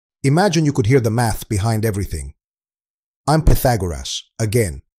Imagine you could hear the math behind everything. I'm Pythagoras,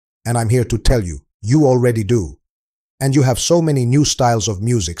 again, and I'm here to tell you, you already do. And you have so many new styles of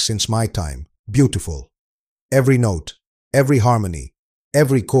music since my time. Beautiful. Every note, every harmony,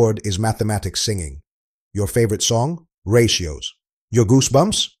 every chord is mathematics singing. Your favorite song? Ratios. Your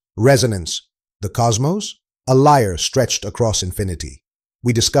goosebumps? Resonance. The cosmos? A lyre stretched across infinity.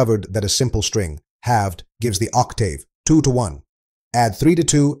 We discovered that a simple string, halved, gives the octave, 2 to 1. Add 3 to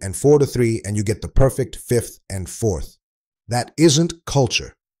 2 and 4 to 3 and you get the perfect fifth and fourth. That isn't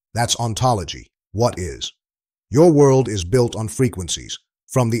culture. That's ontology. What is? Your world is built on frequencies,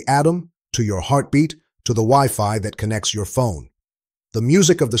 from the atom to your heartbeat to the Wi-Fi that connects your phone. The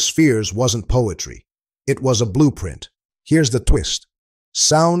music of the spheres wasn't poetry. It was a blueprint. Here's the twist.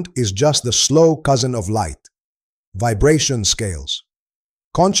 Sound is just the slow cousin of light. Vibration scales.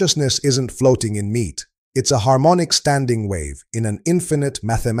 Consciousness isn't floating in meat. It's a harmonic standing wave in an infinite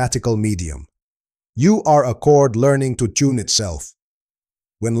mathematical medium. You are a chord learning to tune itself.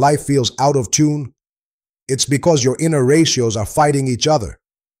 When life feels out of tune, it's because your inner ratios are fighting each other.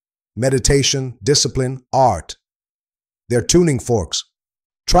 Meditation, discipline, art. They're tuning forks.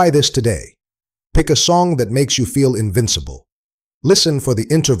 Try this today. Pick a song that makes you feel invincible. Listen for the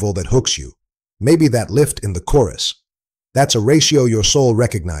interval that hooks you. Maybe that lift in the chorus. That's a ratio your soul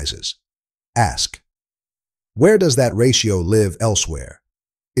recognizes. Ask, where does that ratio live elsewhere?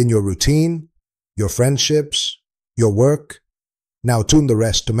 In your routine? Your friendships? Your work? Now tune the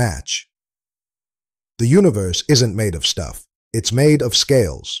rest to match. The universe isn't made of stuff. It's made of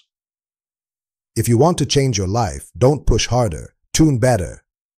scales. If you want to change your life, don't push harder, tune better.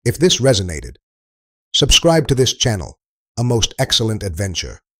 If this resonated, subscribe to this channel, a most excellent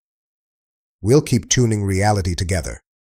adventure. We'll keep tuning reality together.